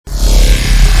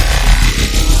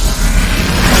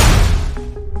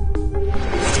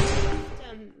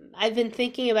I've been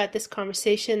thinking about this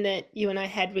conversation that you and I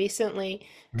had recently,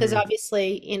 because Mm,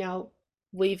 obviously,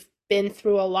 we've been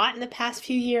through a lot in the past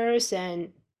few years,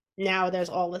 and now there's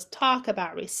all this talk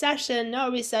about recession,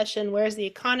 no recession, where's the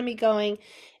economy going?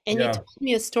 And you yeah. told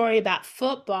me a story about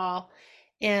football,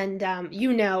 and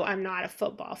I'm not a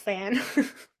football fan.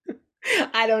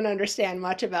 I don't understand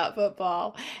much about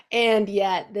football, and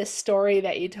yet this story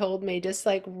that you told me just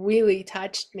like really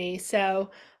touched me. So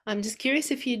I'm just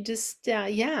curious if you just,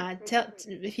 yeah,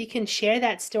 if you can share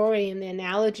that story and the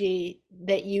analogy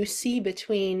that you see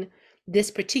between this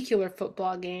particular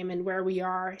football game and where we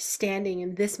are standing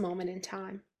in this moment in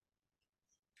time.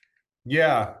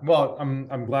 Yeah. Well,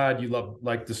 I'm glad you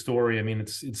like the story. I mean,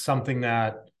 it's something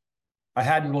that I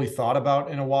hadn't really thought about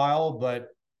in a while, but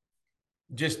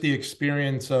just the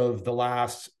experience of the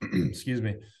last, excuse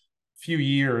me, few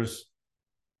years,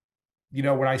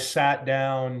 when I sat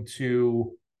down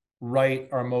to write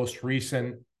our most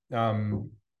recent um,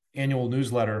 annual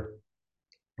newsletter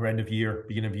or end of year,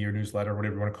 beginning of year newsletter,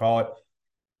 whatever you want to call it,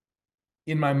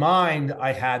 in my mind,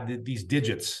 I had these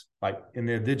digits, like, and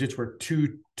the digits were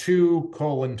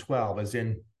 2:12, as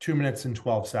in 2 minutes and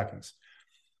 12 seconds.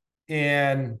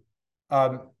 And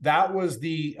that was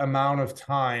the amount of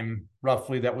time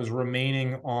roughly that was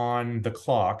remaining on the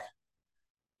clock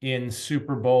in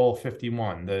Super Bowl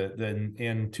 51,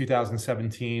 in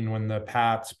 2017 when the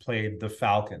Pats played the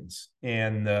Falcons.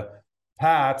 And the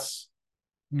Pats,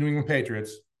 New England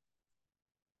Patriots,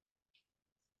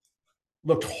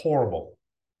 looked horrible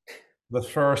the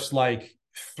first like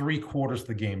 3 quarters of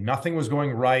the game. Nothing was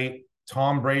going right.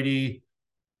 Tom Brady,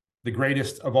 the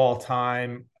greatest of all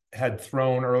time, had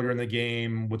thrown earlier in the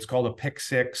game what's called a pick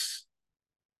six.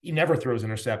 He never throws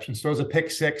interceptions, throws a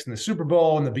pick six in the Super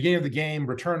Bowl in the beginning of the game,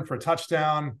 return for a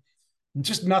touchdown.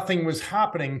 Just nothing was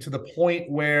happening to the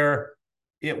point where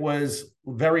it was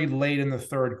very late in the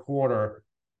third quarter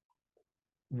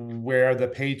where the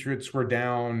Patriots were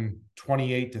down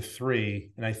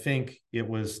 28-3. And I think there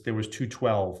was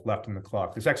 2:12 left in the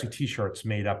clock. There's actually t-shirts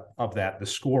made up of that, the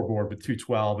scoreboard with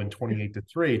 2:12 and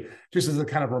 28-3, just as a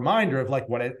kind of reminder of like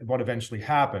what eventually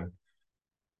happened.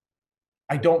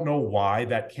 I don't know why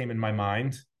that came in my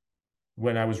mind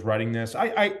when I was writing this.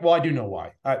 Well, I do know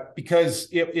why. Because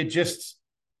it just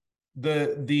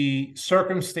the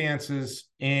circumstances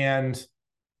and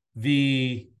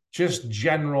the just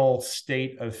general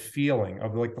state of feeling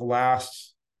of like the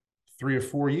last 3 or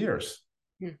 4 years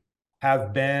Hmm.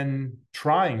 have been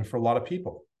trying for a lot of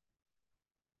people.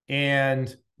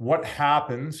 And what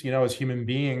happens, as human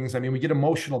beings, I mean, we get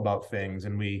emotional about things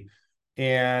and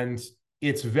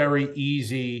it's very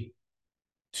easy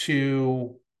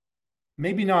to,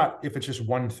 maybe not if it's just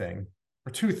one thing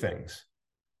or two things,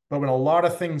 but when a lot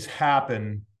of things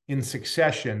happen in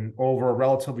succession over a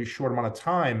relatively short amount of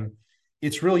time,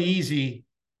 it's really easy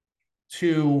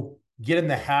to get in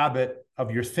the habit of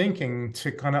your thinking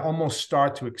to kind of almost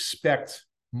start to expect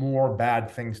more bad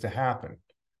things to happen.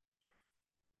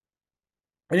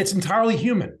 And it's entirely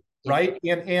human, Yeah. right?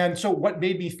 And so what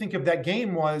made me think of that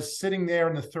game was sitting there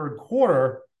in the third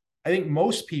quarter. I think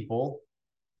most people,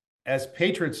 as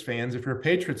Patriots fans, if you're a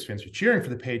Patriots fan, you're cheering for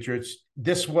the Patriots,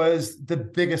 this was the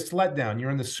biggest letdown.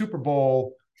 You're in the Super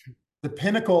Bowl, the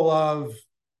pinnacle of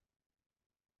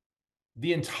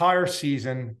the entire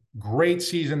season. Great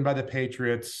season by the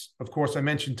Patriots. Of course, I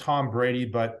mentioned Tom Brady,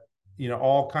 but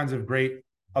all kinds of great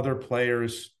other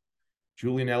players,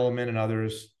 Julian Edelman and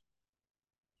others.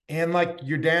 And like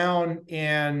you're down,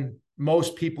 and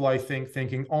most people, I think,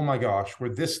 thinking, "Oh my gosh,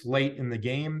 we're this late in the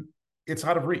game. It's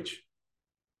out of reach."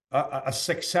 A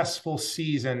successful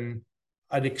season,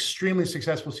 an extremely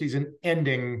successful season,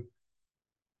 ending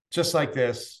just like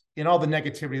this, and all the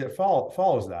negativity that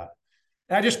follows that.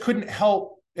 And I just couldn't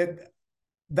help it.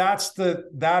 That's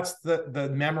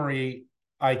the memory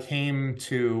I came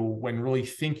to when really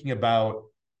thinking about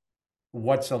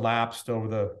what's elapsed over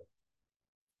the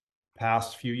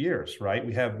past few years, right?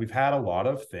 We've had a lot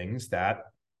of things that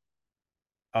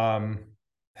um,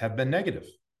 have been negative,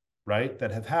 right?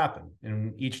 That have happened.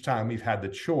 And each time we've had the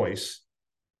choice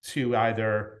to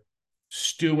either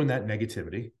stew in that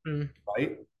negativity,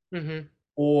 right? Mm-hmm.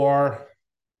 Or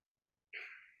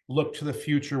look to the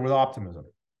future with optimism.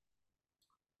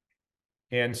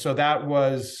 And so that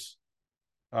was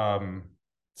um,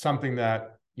 something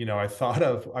that I thought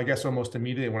of, I guess, almost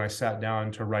immediately when I sat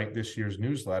down to write this year's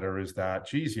newsletter. Is that,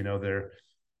 geez,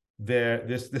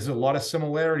 there's a lot of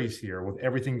similarities here with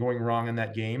everything going wrong in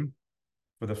that game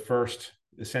for the first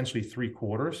essentially 3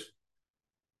 quarters.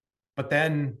 But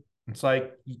then it's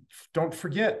like, don't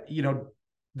forget,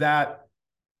 that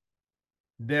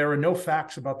there are no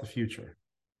facts about the future,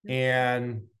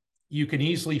 and you can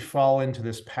easily fall into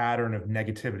this pattern of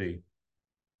negativity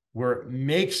where it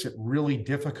makes it really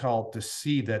difficult to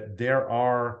see that there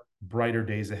are brighter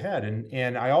days ahead.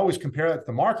 And I always compare that to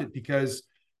the market, because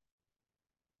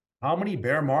how many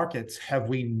bear markets have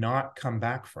we not come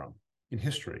back from in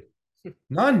history?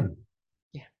 None.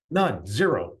 Yeah. None.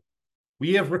 Zero.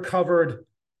 We have recovered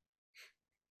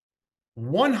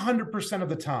 100% of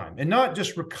the time, and not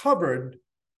just recovered.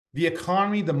 The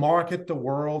economy, the market, the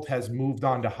world has moved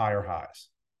on to higher highs.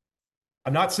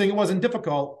 I'm not saying it wasn't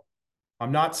difficult.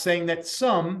 I'm not saying that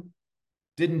some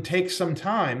didn't take some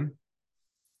time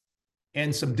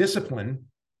and some discipline,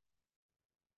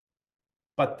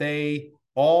 but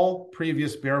all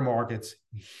previous bear markets,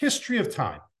 history of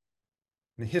time,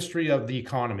 the history of the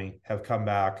economy, have come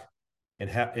back,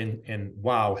 and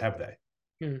wow, have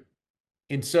they? Hmm.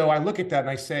 And so I look at that and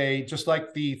I say, just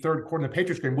like the third quarter in the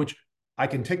Patriots game, which I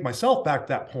can take myself back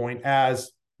to that point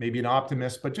as maybe an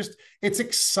optimist, but just it's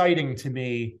exciting to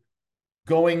me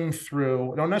going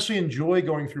through. I don't necessarily enjoy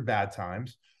going through bad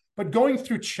times, but going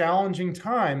through challenging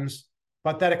times,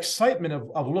 but that excitement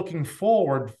of looking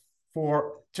forward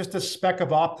for just a speck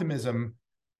of optimism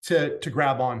to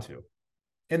grab onto.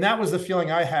 And that was the feeling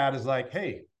I had, is like,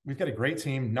 hey, we've got a great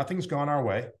team. Nothing's gone our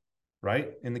way, right,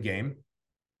 in the game.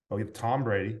 But we have Tom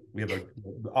Brady. We have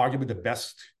arguably the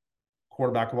best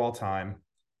quarterback of all time.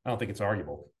 I don't think it's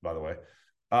arguable, by the way.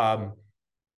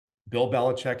 Bill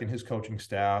Belichick and his coaching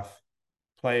staff,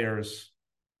 players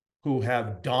who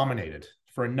have dominated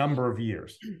for a number of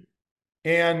years.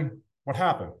 And what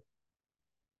happened?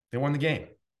 They won the game.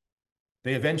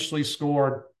 They eventually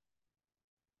scored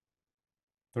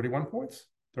 31 points.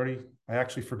 30. I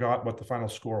actually forgot what the final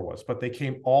score was, but they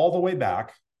came all the way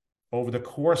back over the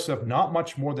course of not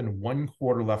much more than one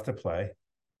quarter left to play.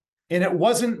 And it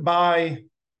wasn't by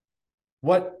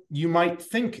what you might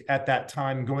think at that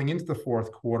time going into the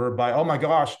fourth quarter, by, oh my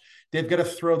gosh, they've got to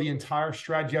throw the entire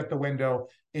strategy out the window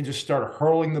and just start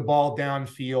hurling the ball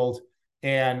downfield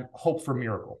and hope for a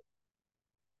miracle.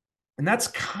 And it's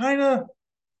kind of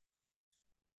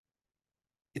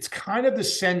the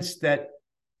sense that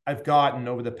I've gotten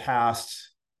over the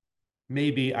past,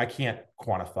 maybe I can't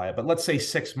quantify it, but let's say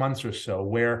 6 months or so,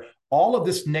 where all of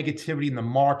this negativity in the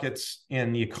markets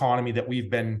and the economy that we've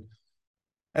been,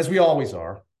 as we always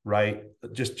are, right,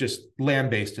 just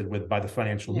lambasted with by the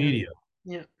financial media.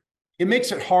 Yeah. It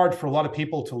makes it hard for a lot of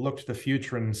people to look to the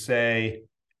future and say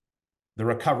the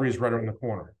recovery is right around the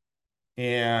corner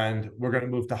and we're going to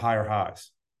move to higher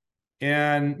highs.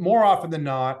 And more often than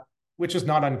not, which is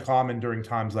not uncommon during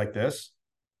times like this,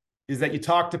 is that you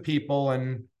talk to people,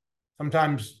 and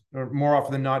sometimes, or more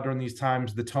often than not during these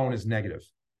times, the tone is negative.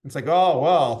 It's like, oh,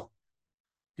 well,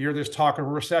 here there's talk of a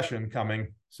recession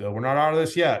coming, so we're not out of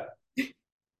this yet.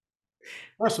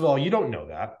 First of all, you don't know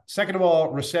that. Second of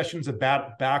all, recession's a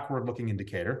backward-looking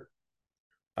indicator.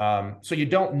 So you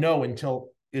don't know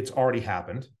until it's already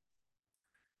happened.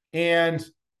 And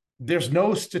there's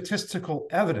no statistical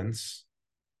evidence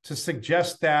to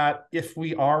suggest that if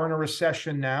we are in a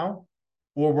recession now,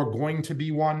 or we're going to be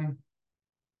one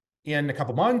in a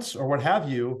couple months, or what have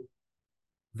you,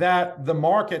 that the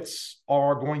markets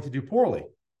are going to do poorly.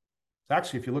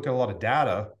 Actually, if you look at a lot of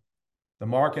data, the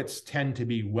markets tend to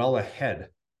be well ahead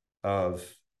of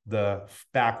the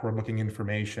backward-looking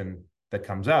information that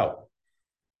comes out.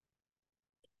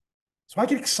 So I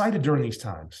get excited during these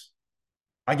times.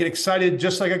 I get excited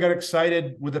just like I got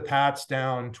excited with the Pats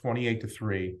down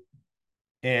 28-3.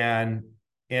 And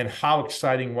how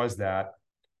exciting was that?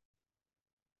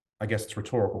 I guess it's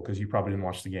rhetorical because you probably didn't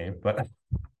watch the game, but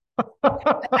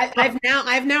I've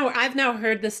now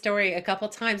heard the story a couple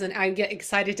times, and I get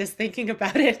excited just thinking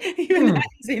about it, even though I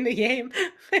haven't seen the game.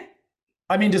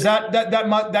 I mean, does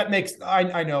that makes,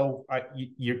 I know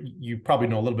you probably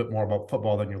know a little bit more about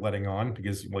football than you're letting on,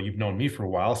 because, well, you've known me for a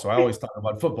while, so I always talk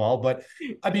about football. But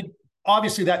I mean,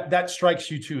 obviously that strikes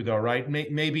you too, though, right?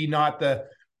 Maybe not the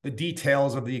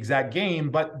details of the exact game,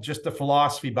 but just the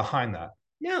philosophy behind that.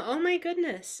 No, oh my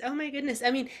goodness. Oh my goodness.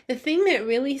 I mean, the thing that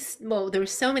really, well, there were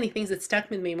so many things that stuck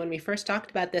with me when we first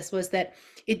talked about this, was that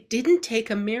it didn't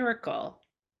take a miracle.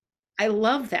 I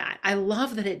love that. I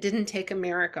love that it didn't take a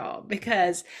miracle,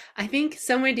 because I think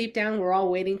somewhere deep down we're all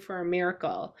waiting for a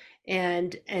miracle.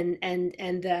 And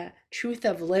the truth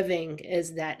of living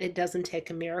is that it doesn't take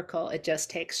a miracle. It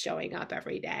just takes showing up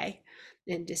every day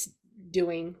and just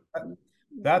doing.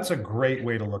 That's a great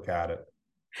way to look at it.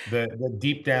 The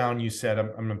deep down, you said,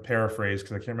 I'm going to paraphrase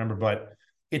because I can't remember, but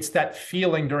it's that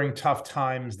feeling during tough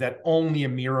times that only a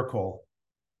miracle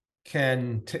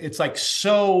can, it's like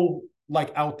so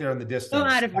like out there in the distance. So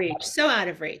out of reach. So out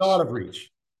of reach. So out of reach.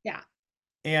 Yeah.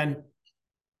 And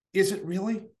is it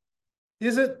really?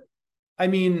 Is it? I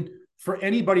mean, for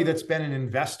anybody that's been an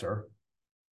investor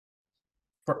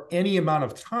for any amount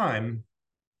of time,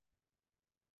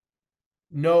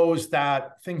 knows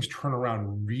that things turn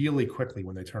around really quickly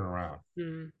when they turn around.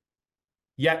 Mm.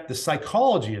 Yet the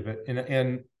psychology of it,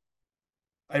 and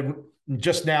I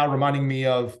just now reminding me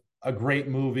of a great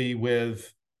movie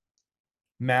with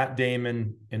Matt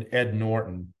Damon and Ed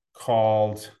Norton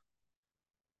called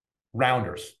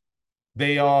Rounders.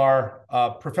 They are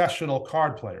professional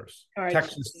card players. All right.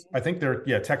 Texas, I think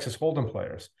they're Texas Hold'em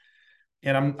players.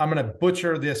 And I'm going to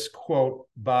butcher this quote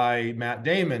by Matt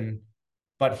Damon,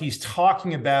 but he's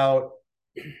talking about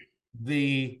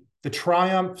the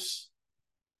triumphs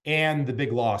and the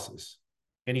big losses,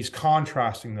 and he's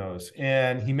contrasting those.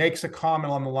 And he makes a comment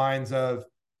along the lines of,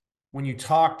 when you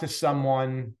talk to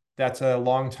someone that's a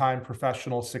longtime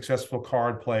professional, successful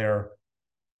card player,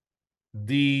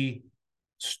 the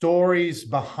stories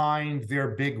behind their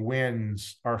big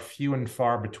wins are few and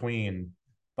far between,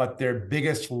 but their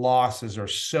biggest losses are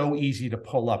so easy to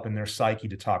pull up in their psyche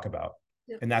to talk about.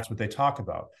 Yep. And that's what they talk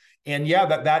about. And yeah,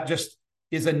 that just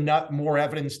is a nut more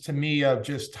evidence to me of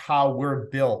just how we're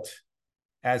built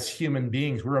as human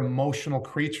beings. We're emotional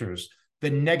creatures.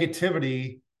 The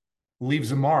negativity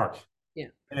leaves a mark. Yeah.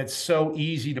 And it's so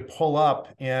easy to pull up.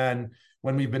 And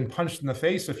when we've been punched in the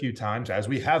face a few times, as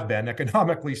we have been,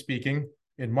 economically speaking,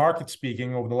 in market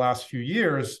speaking, over the last few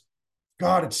years,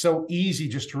 God, it's so easy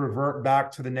just to revert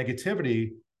back to the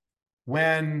negativity,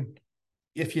 when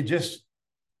if you just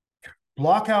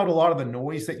block out a lot of the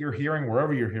noise that you're hearing,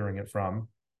 wherever you're hearing it from,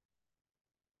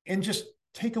 and just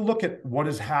take a look at what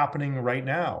is happening right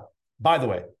now. By the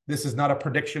way, this is not a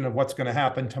prediction of what's going to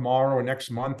happen tomorrow or next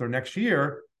month or next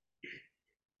year,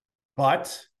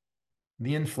 but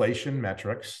the inflation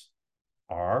metrics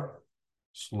are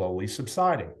slowly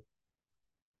subsiding.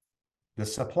 The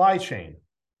supply chain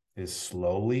is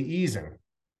slowly easing.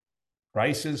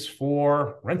 Prices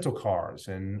for rental cars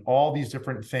and all these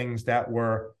different things that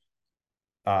were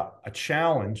a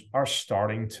challenge are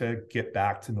starting to get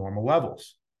back to normal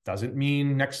levels. Doesn't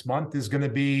mean next month is going to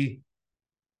be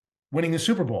winning the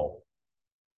Super Bowl,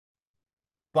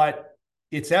 but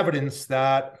it's evidence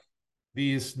that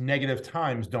these negative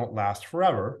times don't last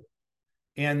forever.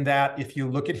 And that if you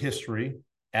look at history,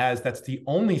 as that's the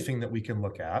only thing that we can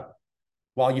look at,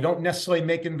 while you don't necessarily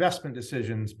make investment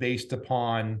decisions based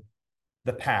upon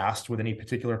the past with any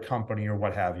particular company or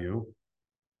what have you,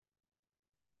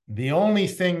 the only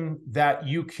thing that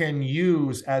you can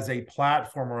use as a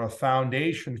platform or a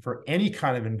foundation for any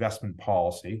kind of investment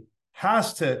policy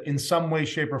has to, in some way,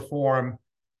 shape, or form,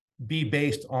 be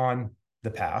based on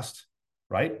the past,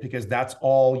 right? Because that's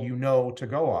all you know to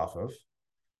go off of.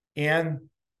 And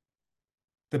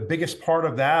the biggest part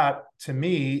of that, to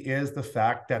me, is the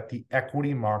fact that the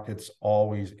equity markets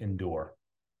always endure.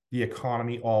 The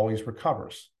economy always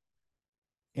recovers.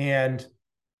 And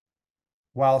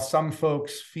while some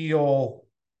folks feel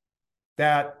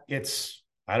that it's,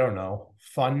 I don't know,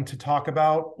 fun to talk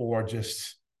about, or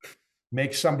just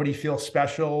make somebody feel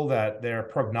special that they're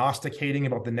prognosticating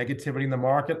about the negativity in the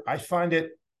market, I find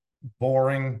it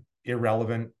boring,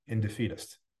 irrelevant, and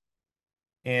defeatist.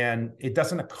 And it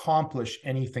doesn't accomplish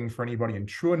anything for anybody. And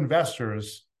true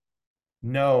investors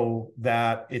know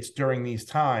that it's during these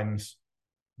times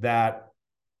that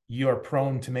you're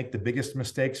prone to make the biggest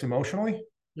mistakes emotionally.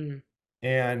 Mm-hmm.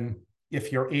 And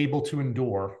if you're able to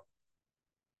endure,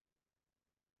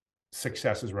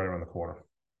 success is right around the corner.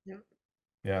 Yeah.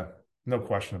 Yeah, no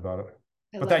question about it.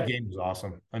 But that game was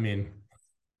awesome. I mean,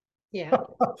 yeah,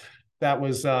 that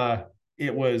was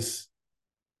it was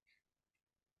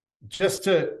just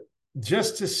to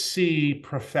see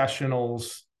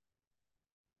professionals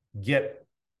get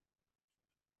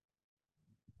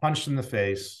punched in the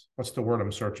face. What's the word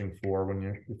I'm searching for when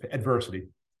you're adversity?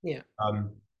 Yeah.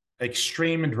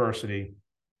 Extreme adversity.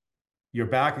 You're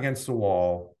back against the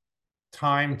wall,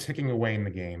 time ticking away in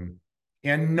the game,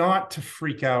 and not to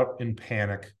freak out and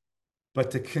panic,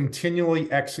 but to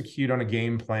continually execute on a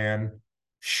game plan.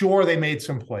 Sure, they made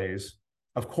some plays.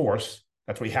 Of course,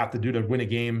 that's what you have to do to win a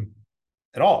game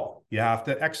at all. You have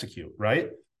to execute,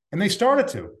 right? And they started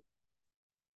to.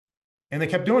 And they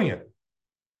kept doing it.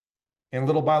 And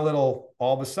little by little,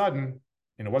 all of a sudden,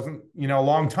 and it wasn't, a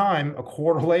long time, a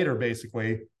quarter later,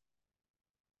 basically,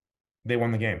 they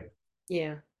won the game.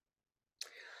 Yeah.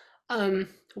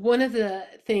 One of the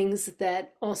things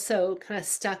that also kind of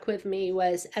stuck with me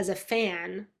was, as a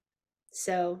fan,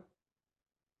 so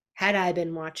had I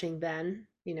been watching then,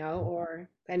 or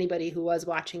anybody who was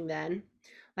watching then,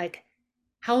 like,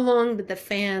 how long did the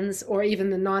fans, or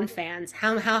even the non-fans,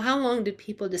 how long did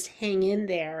people just hang in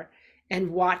there and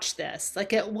watch this?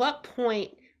 Like, at what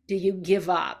point do you give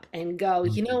up and go,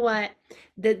 you know what?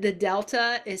 The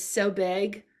delta is so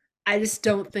big. I just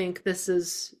don't think this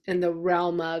is in the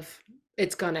realm of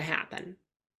it's going to happen.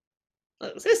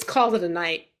 Let's just call it a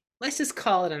night. Let's just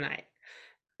call it a night.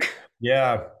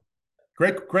 Yeah,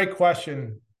 great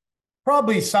question.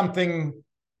 Probably something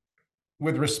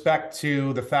with respect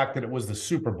to the fact that it was the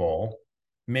Super Bowl.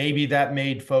 Maybe that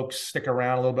made folks stick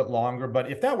around a little bit longer.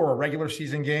 But if that were a regular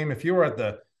season game, if you were at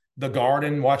the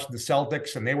Garden watching the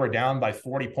Celtics and they were down by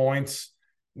 40 points,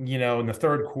 in the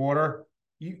third quarter,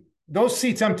 those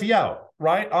seats empty out,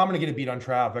 right? I'm going to get a beat on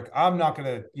traffic. I'm not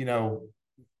going to,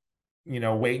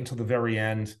 wait until the very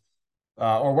end,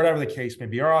 or whatever the case may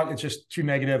be. Or it's just too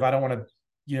negative. I don't want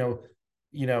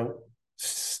to,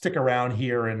 stick around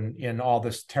here in all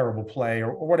this terrible play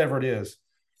or whatever it is.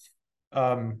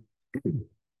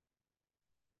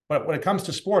 But when it comes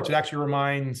to sports, it actually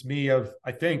reminds me of,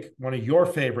 I think, one of your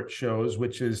favorite shows,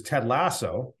 which is Ted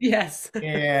Lasso, Yes.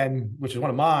 and which is one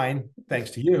of mine,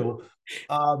 thanks to you.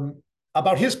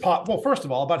 About his first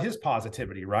of all, about his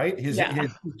positivity, right? His Yeah.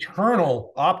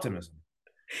 eternal optimism,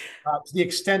 to the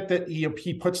extent that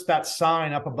he puts that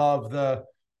sign up above the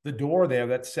door there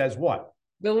that says what?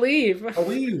 Believe.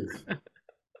 Believe, Yeah.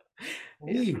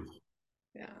 believe.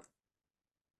 Yeah.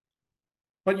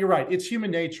 But you're right. It's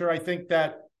human nature. I think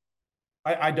that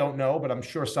I don't know, but I'm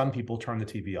sure some people turned the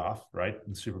TV off, right,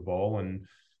 in the Super Bowl and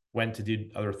went to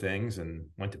do other things and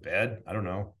went to bed. I don't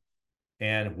know.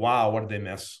 And wow, what did they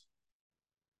miss?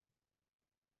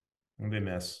 What did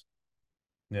they miss?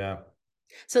 Yeah.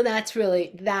 So that's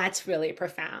really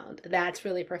profound. That's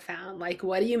really profound. Like,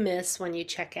 what do you miss when you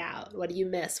check out? What do you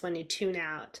miss when you tune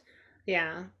out?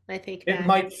 Yeah, I think It that.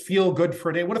 might feel good for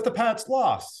a day. What if the Pats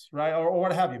lost, right? Or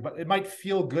what have you? But it might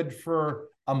feel good for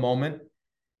a moment,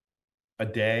 a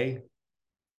day,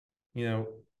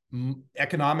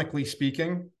 economically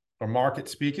speaking or market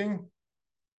speaking,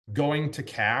 going to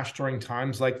cash during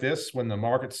times like this when the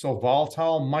market's so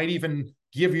volatile might even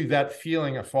give you that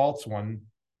feeling, a false one,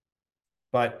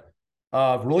 but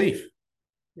relief.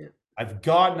 Yeah. I've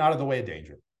gotten out of the way of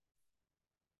danger.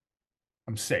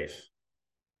 I'm safe.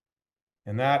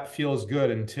 And that feels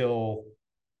good until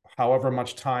however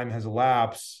much time has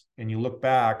elapsed and you look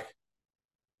back,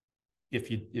 if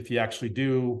you actually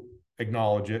do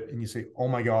acknowledge it and you say, oh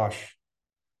my gosh,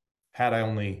 had I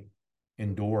only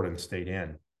endured and stayed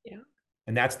in. Yeah.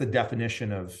 And that's the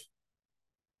definition of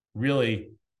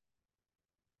really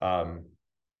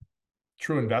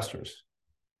true investors,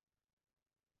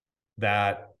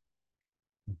 that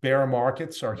bear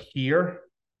markets are here.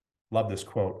 Love this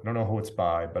quote. I don't know who it's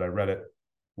by, but I read it a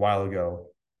while ago.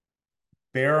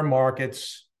 Bear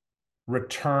markets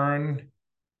return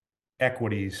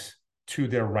equities to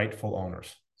their rightful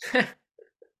owners.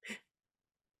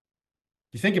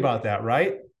 You think about that,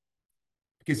 right?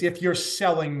 Because if you're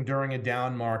selling during a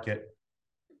down market,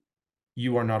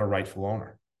 you are not a rightful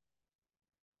owner.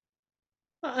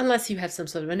 Well, unless you have some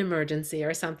sort of an emergency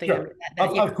or something. I mean, Sure. that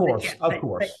Of yeah, course. Of but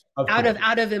course. Of out of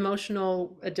course.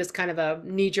 emotional, just kind of a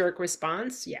knee-jerk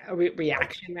response. Yeah, a Right.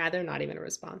 reaction rather, not even a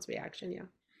response, reaction. Yeah.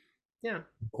 Yeah.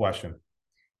 Question.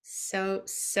 So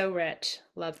rich.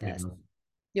 Love Yeah. this.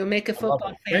 You'll make a I love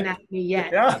football it. fan out of me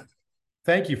yet. Yeah.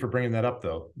 Thank you for bringing that up,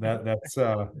 though. That's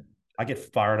I get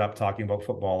fired up talking about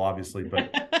football, obviously,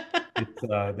 but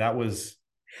that was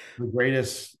the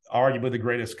greatest, arguably the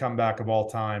greatest comeback of all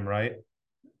time, right?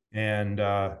 And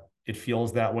it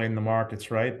feels that way in the markets,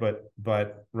 right?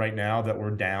 But right now that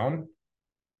we're down,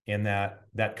 and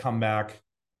that comeback,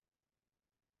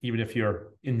 even if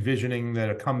you're envisioning that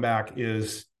a comeback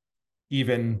is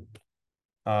even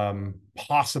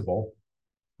possible,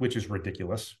 which is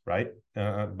ridiculous, right?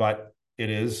 But it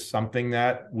is something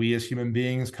that we as human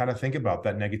beings kind of think about,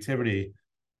 that negativity,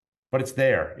 but it's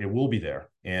there. It will be there.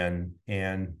 And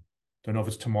don't know if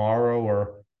it's tomorrow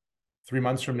or 3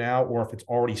 months from now, or if it's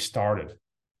already started,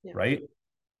 Yeah. right?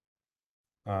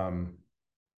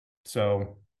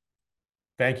 So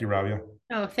thank you, Rabia.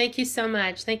 Oh, thank you so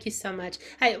much. Thank you so much.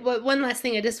 Hey, one last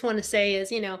thing I just want to say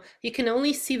is, you can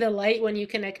only see the light when you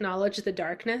can acknowledge the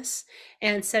darkness.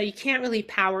 And so you can't really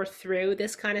power through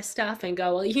this kind of stuff and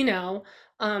go, well,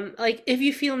 like if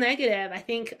you feel negative, I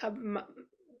think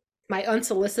my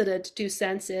unsolicited 2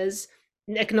 cents is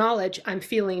acknowledge I'm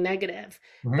feeling negative.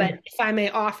 But Mm-hmm. if I may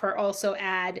offer, also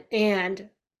add, and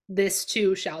this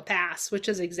too shall pass, which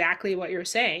is exactly what you're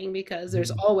saying, because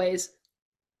there's always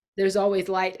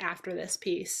light after this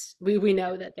piece. We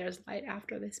know that there's light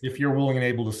after this If piece. you're willing and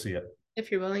able to see it.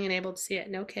 If you're willing and able to see it,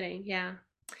 no kidding. Yeah.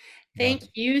 Yeah. Thank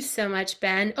you so much,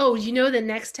 Ben. Oh, you know the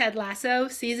next Ted Lasso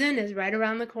season is right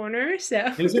around the corner, so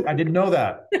Is it? I didn't know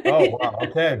that. Oh, wow.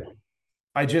 Okay.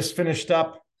 I just finished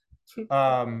up,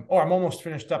 I'm almost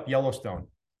finished up Yellowstone.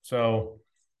 So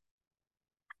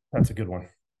that's a good one.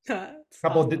 That's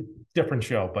Couple of awesome. different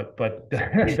show, but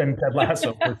than Ted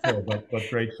Lasso for sure, but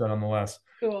great show nonetheless.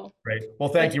 Cool. Great. Well, Well,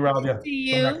 thank it's you, good to Rabia.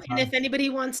 see Till you. next And if time. anybody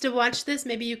wants to watch this,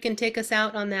 maybe you can take us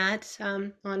out on that,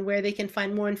 on where they can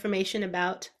find more information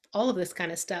about all of this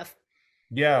kind of stuff.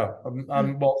 Yeah.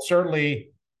 Mm. Well,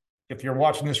 certainly if you're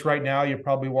watching this right now, you're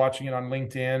probably watching it on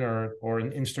LinkedIn or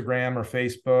in Instagram or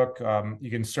Facebook. You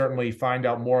can certainly find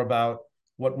out more about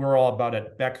what we're all about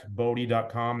at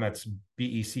beckbode.com. That's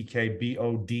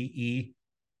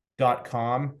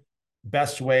BECKBODE.com.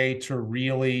 Best way to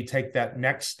really take that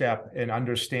next step in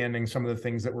understanding some of the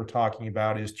things that we're talking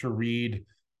about is to read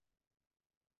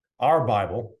our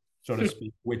Bible, so to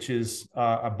speak, which is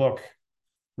a book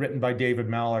written by David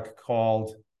Malik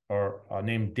called or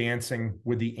named Dancing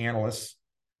with the Analysts.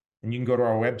 And you can go to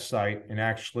our website and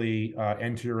actually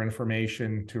enter your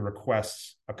information to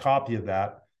request a copy of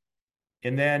that.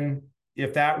 And then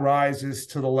if that rises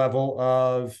to the level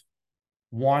of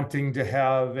wanting to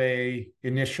have a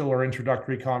initial or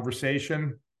introductory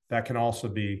conversation, that can also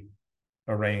be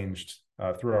arranged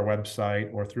through our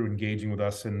website or through engaging with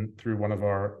us and through one of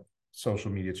our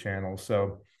social media channels.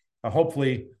 So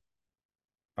hopefully,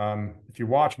 if you're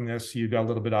watching this, you got a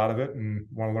little bit out of it and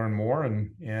want to learn more,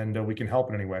 and we can help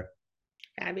in any way.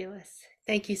 Fabulous.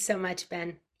 Thank you so much,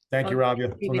 Ben. Thank Well, you, good Rabia.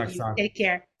 to be Until with next you. time. Take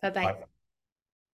care. Bye-bye. Bye.